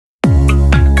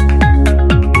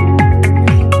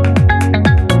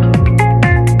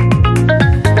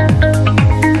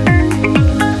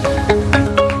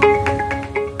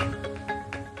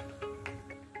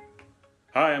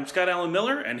Alan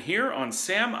Miller, and here on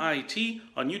Sam IT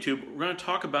on YouTube, we're going to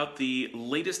talk about the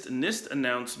latest NIST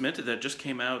announcement that just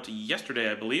came out yesterday,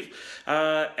 I believe,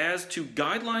 as to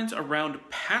guidelines around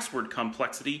password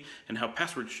complexity and how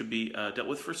passwords should be dealt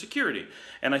with for security.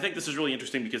 And I think this is really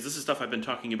interesting because this is stuff I've been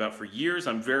talking about for years.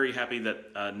 I'm very happy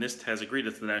that NIST has agreed.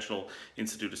 It's the National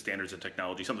Institute of Standards and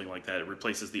Technology, something like that. It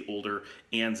replaces the older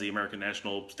ANSI, American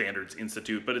National Standards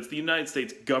Institute, but it's the United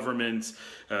States government's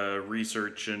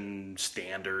research and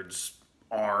standards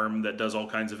arm that does all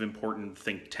kinds of important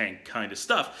think tank kind of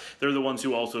stuff. They're the ones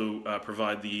who also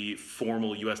provide the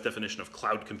formal US definition of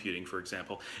cloud computing, for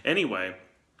example. Anyway,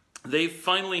 they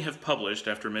finally have published,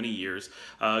 after many years,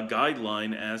 a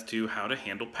guideline as to how to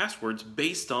handle passwords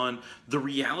based on the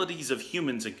realities of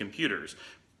humans and computers.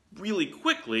 Really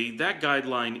quickly, that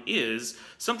guideline is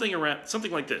something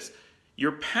like this.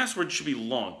 Your password should be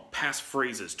long,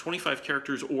 passphrases, 25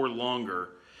 characters or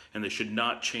longer, and they should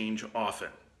not change often.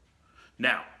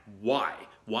 Now, why?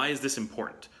 Why is this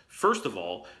important? First of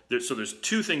all, there's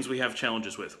two things we have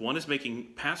challenges with. One is making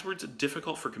passwords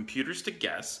difficult for computers to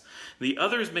guess. The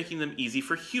other is making them easy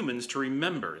for humans to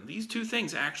remember. And these two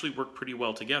things actually work pretty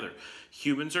well together.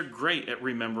 Humans are great at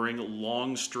remembering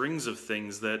long strings of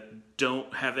things that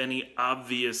don't have any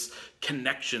obvious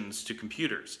connections to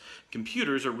computers.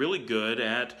 Computers are really good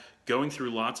at going through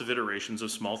lots of iterations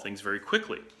of small things very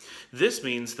quickly. This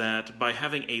means that by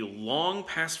having a long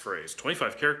passphrase,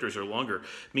 25 characters or longer,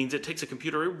 means it takes a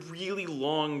computer a really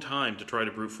long time to try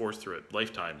to brute force through it.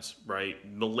 Lifetimes, right?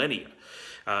 Millennia,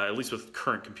 at least with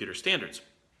current computer standards.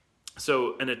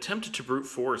 So an attempt to brute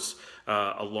force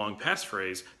a long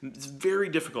passphrase is very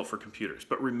difficult for computers,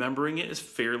 but remembering it is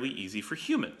fairly easy for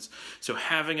humans. So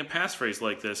having a passphrase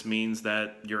like this means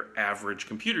that your average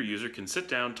computer user can sit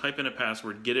down, type in a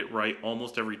password, get it right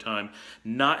almost every time,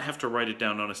 not have to write it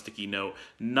down on a sticky note,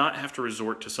 not have to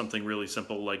resort to something really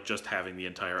simple like just having the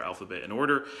entire alphabet in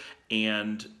order,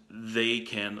 and they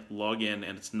can log in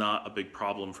and it's not a big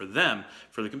problem for them.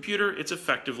 For the computer, it's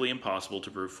effectively impossible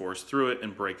to brute force through it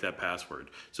and break that password.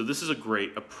 So this is a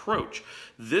great approach.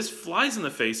 This flies in the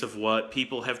face of what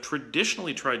people have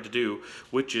traditionally tried to do,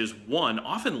 which is, one,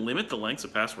 often limit the lengths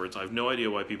of passwords. I have no idea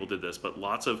why people did this, but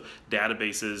lots of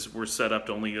databases were set up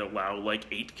to only allow like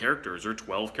 8 characters or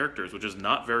 12 characters, which is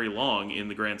not very long in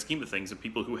the grand scheme of things, and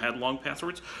people who had long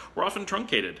passwords were often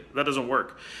truncated. That doesn't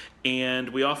work. And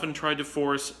we often tried to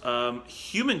force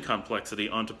human complexity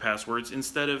onto passwords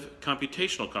instead of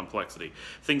computational complexity.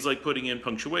 Things like putting in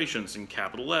punctuations and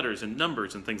capital letters and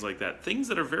numbers and things like that. Things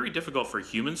that are very difficult for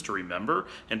humans to remember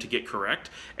and to get correct,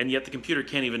 and yet the computer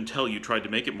can't even tell you tried to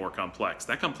make it more complex.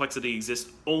 That complexity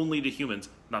exists only to humans,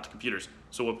 not to computers.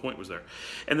 So what point was there?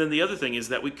 And then the other thing is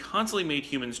that we constantly made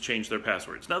humans change their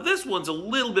passwords. Now this one's a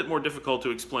little bit more difficult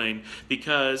to explain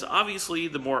because obviously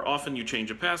the more often you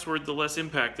change a password, the less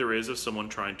impact there is of someone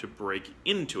trying to break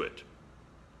into it.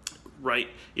 Right?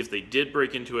 If they did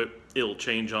break into it, it'll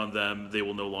change on them. They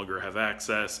will no longer have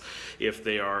access. If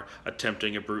they are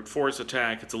attempting a brute force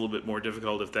attack, it's a little bit more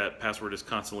difficult if that password is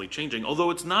constantly changing,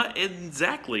 although it's not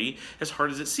exactly as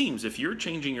hard as it seems. If you're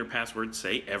changing your password,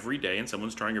 say, every day, and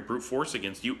someone's trying to brute force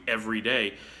against you every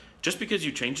day, just because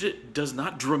you changed it does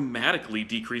not dramatically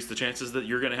decrease the chances that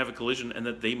you're going to have a collision and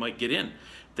that they might get in.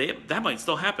 That might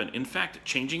still happen. In fact,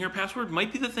 changing your password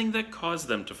might be the thing that caused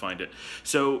them to find it.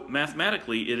 So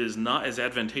mathematically, it is not as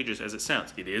advantageous as it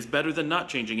sounds. It is better than not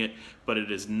changing it, but it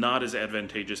is not as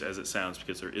advantageous as it sounds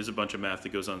because there is a bunch of math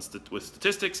that goes on with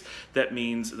statistics. That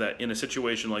means that in a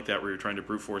situation like that where you're trying to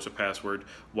brute force a password,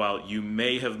 while you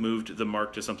may have moved the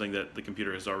mark to something that the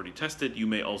computer has already tested, you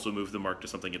may also move the mark to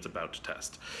something it's about to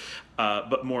test.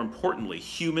 But more importantly,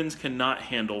 humans cannot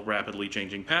handle rapidly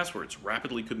changing passwords.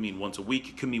 Rapidly could mean once a week,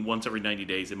 it could mean once every 90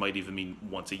 days, it might even mean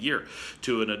once a year.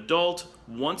 To an adult,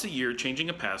 once a year changing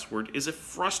a password is a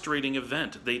frustrating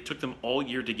event. They took them all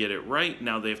year to get it right,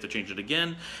 now they have to change it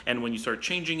again, and when you start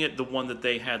changing it, the one that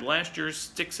they had last year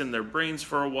sticks in their brains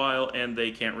for a while and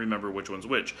they can't remember which one's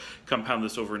which. Compound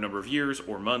this over a number of years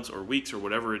or months or weeks or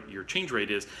whatever your change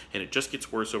rate is, and it just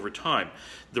gets worse over time.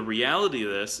 The reality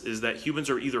of this is that humans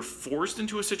are either forced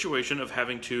into a situation of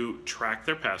having to track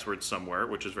their passwords somewhere,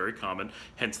 which is very common,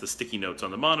 hence the sticky notes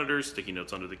on the monitors, sticky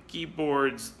notes under the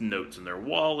keyboards, notes in their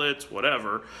wallets,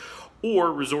 whatever,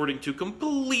 or resorting to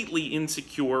completely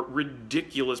insecure,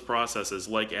 ridiculous processes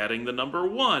like adding the number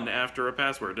 1 after a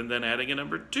password and then adding a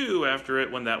number 2 after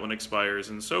it when that one expires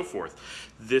and so forth.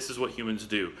 This is what humans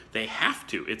do. They have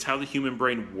to. It's how the human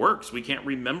brain works. We can't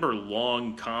remember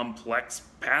long, complex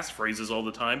passphrases all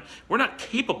the time. We're not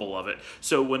capable of it.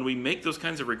 So when we make those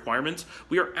kinds of requirements,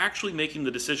 we are actually making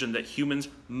the decision that humans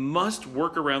must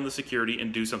work around the security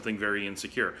and do something very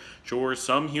insecure. Sure,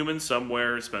 some human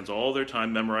somewhere spends all their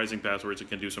time memorizing passwords and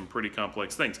can do some pretty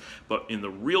complex things. But in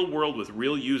the real world with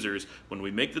real users, when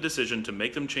we make the decision to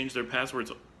make them change their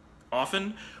passwords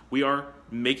often, we are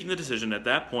making the decision at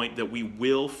that point that we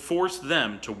will force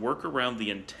them to work around the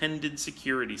intended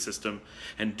security system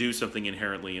and do something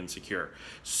inherently insecure.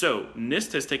 So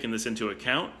NIST has taken this into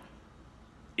account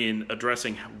in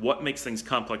addressing what makes things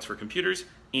complex for computers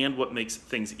and what makes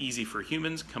things easy for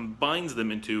humans, combines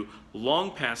them into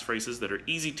long passphrases that are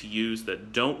easy to use,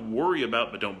 that don't worry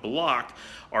about but don't block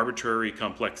arbitrary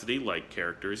complexity like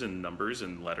characters and numbers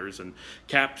and letters and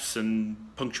caps and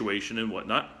punctuation and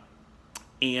whatnot,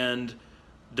 and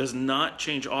does not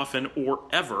change often or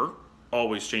ever,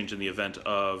 always change in the event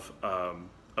of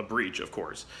a breach, of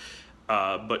course.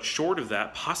 But short of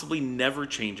that, possibly never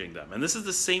changing them. And this is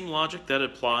the same logic that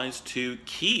applies to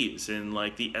keys in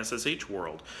like the SSH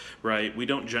world, right? We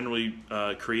don't generally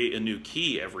create a new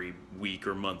key every week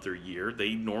or month or year.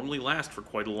 They normally last for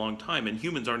quite a long time, and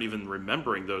humans aren't even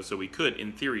remembering those, so we could,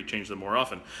 in theory, change them more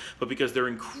often. But because they're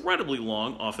incredibly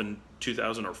long, often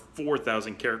 2,000 or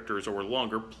 4,000 characters or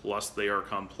longer, plus they are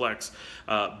complex,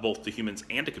 both to humans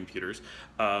and to computers,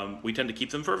 we tend to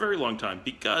keep them for a very long time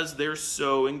because they're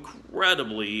so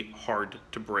incredibly hard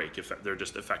to break. They're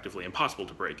just effectively impossible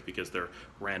to break because they're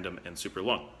random and super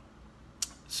long.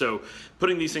 So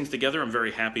putting these things together, I'm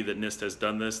very happy that NIST has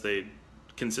done this. They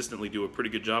consistently do a pretty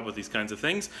good job with these kinds of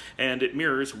things, and it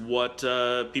mirrors what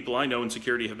people I know in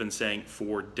security have been saying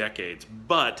for decades.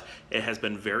 But it has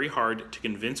been very hard to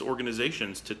convince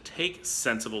organizations to take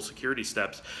sensible security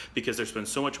steps because there's been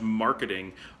so much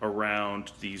marketing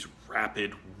around these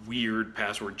rapid, weird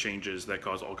password changes that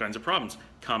cause all kinds of problems.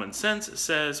 Common sense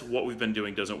says what we've been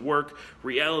doing doesn't work.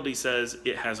 Reality says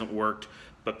it hasn't worked,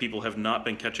 but people have not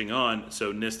been catching on,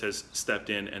 so NIST has stepped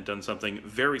in and done something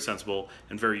very sensible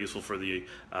and very useful for the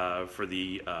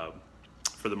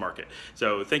market.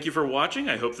 So thank you for watching.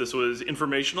 I hope this was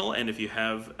informational, and if you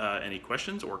have any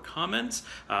questions or comments,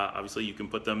 obviously you can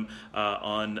put them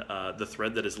on the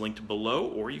thread that is linked below,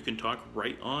 or you can talk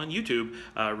right on YouTube.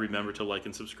 Remember to like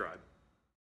and subscribe.